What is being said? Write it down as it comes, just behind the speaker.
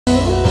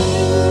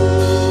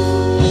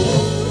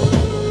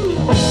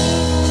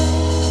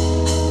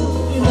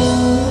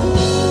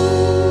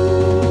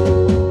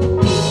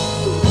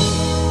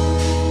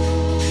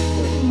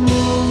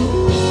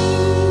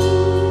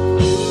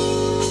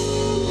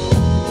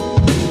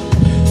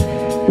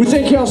We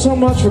thank y'all so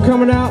much for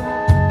coming out,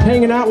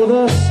 hanging out with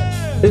us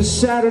this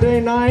Saturday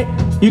night.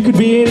 You could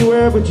be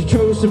anywhere, but you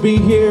chose to be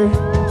here.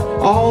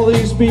 All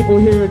these people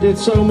here did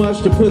so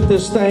much to put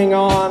this thing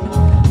on,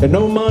 and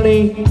no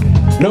money,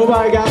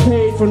 nobody got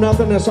paid for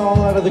nothing. It's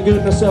all out of the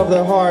goodness of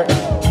their heart.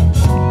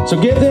 So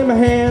give them a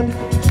hand,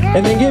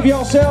 and then give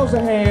yourselves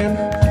a hand,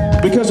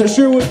 because it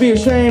sure would be a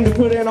shame to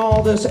put in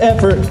all this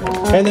effort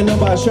and then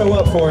nobody show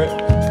up for it.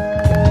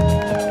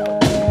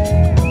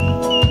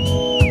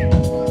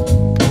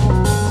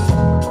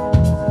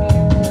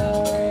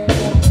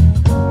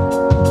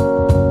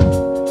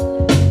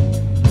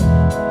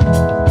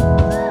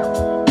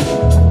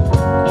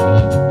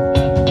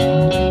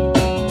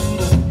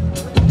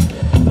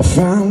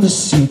 Found a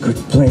secret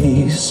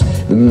place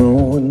that no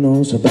one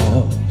knows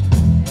about.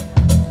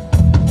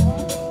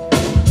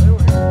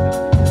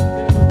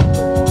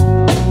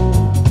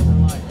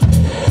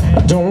 I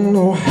don't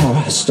know how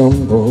I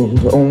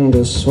stumbled on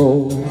this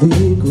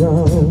holy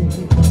ground.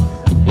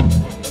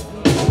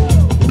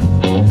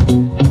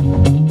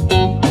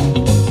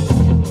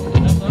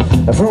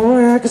 From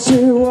where I can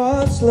see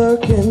what's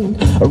lurking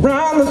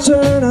around the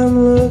turn I'm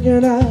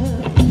looking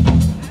at.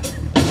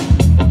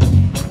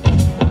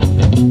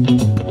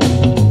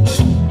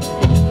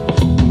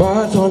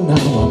 But for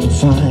now I'm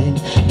fine,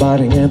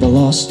 fighting in the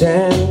lost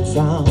and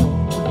found.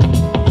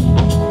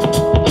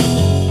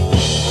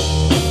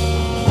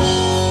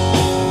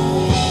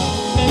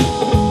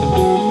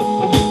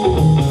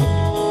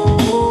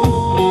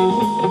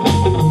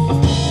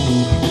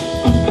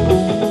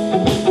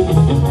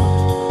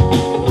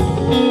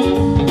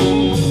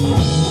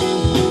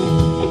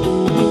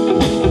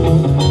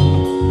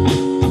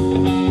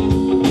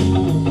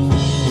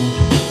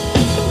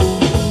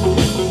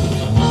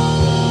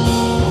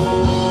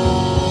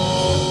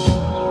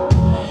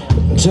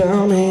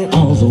 Tell me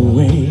all the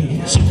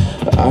ways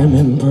I'm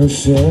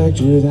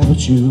imperfect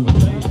without you.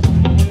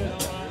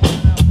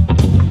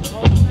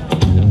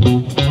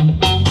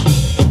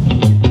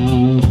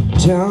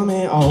 Tell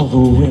me all the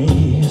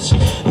ways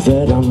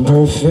that I'm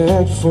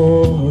perfect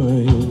for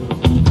you.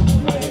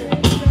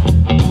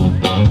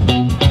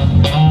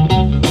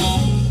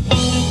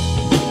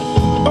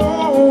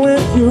 Oh,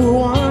 if you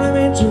wanted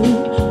me to,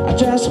 I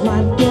just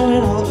might give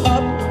it all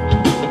up.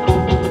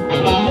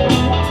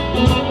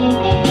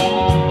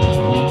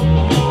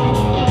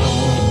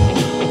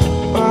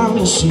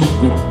 A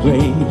secret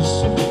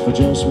place for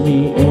just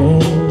me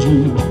and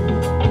you,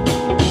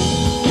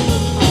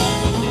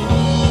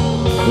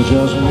 for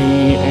just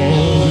me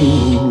and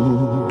you.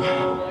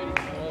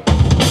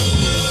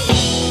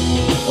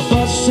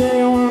 But you say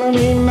you wanna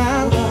be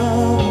my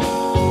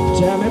love.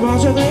 Tell me what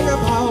you think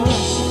about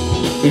us.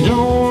 You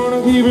don't wanna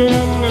keep it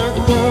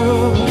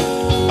undercover.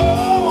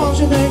 Oh, what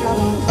you think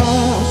about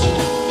us?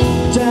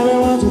 Tell me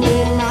what you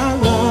think, my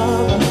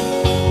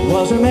love.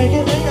 What's it make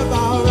you think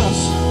about us?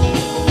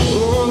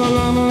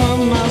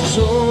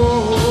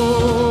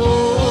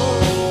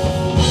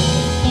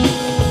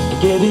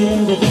 Give you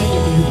everything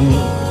you need.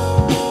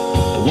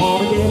 I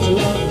wanna get your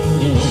love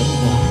again.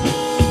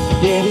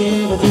 Give you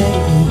everything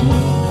you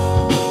need.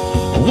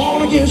 I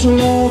wanna get your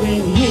love in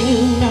you.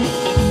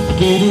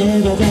 Give you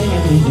everything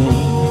you need.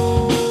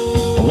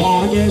 I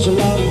wanna get your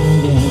love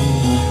again.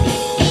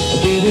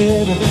 Give you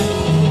everything.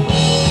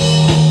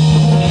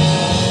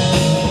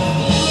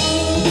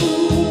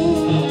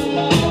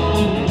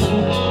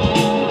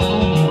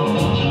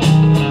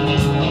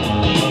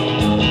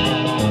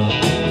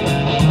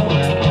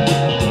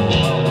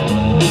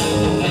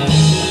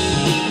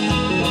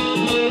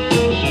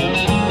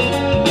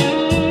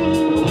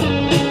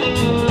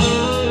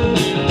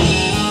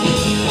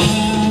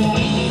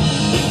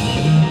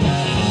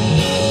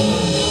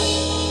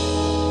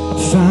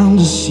 Found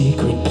a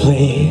secret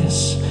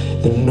place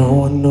that no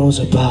one knows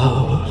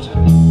about.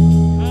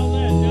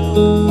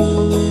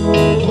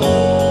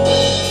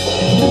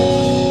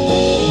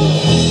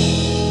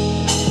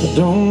 I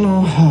don't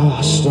know how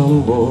I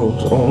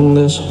stumbled on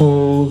this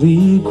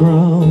holy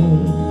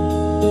ground.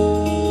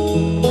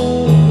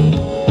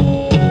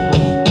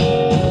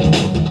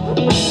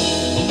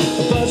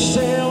 But you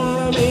say you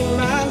wanna be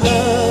my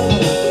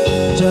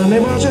love. Tell me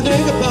what you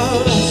think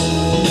about us.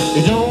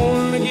 You don't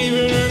wanna give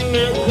it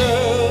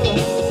undercover.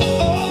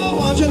 Oh,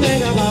 what you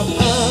think about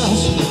us?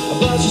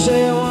 But you say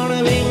you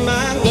wanna be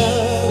my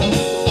love.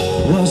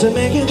 What's it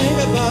make you think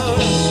about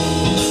us?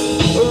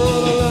 Oh,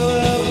 the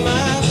love of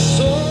my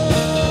soul.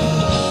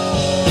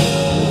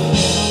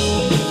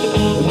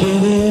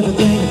 Give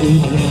everything you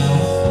need.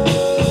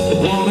 I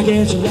wanna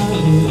get your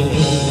love,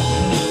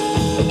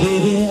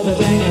 give you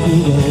everything you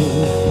need.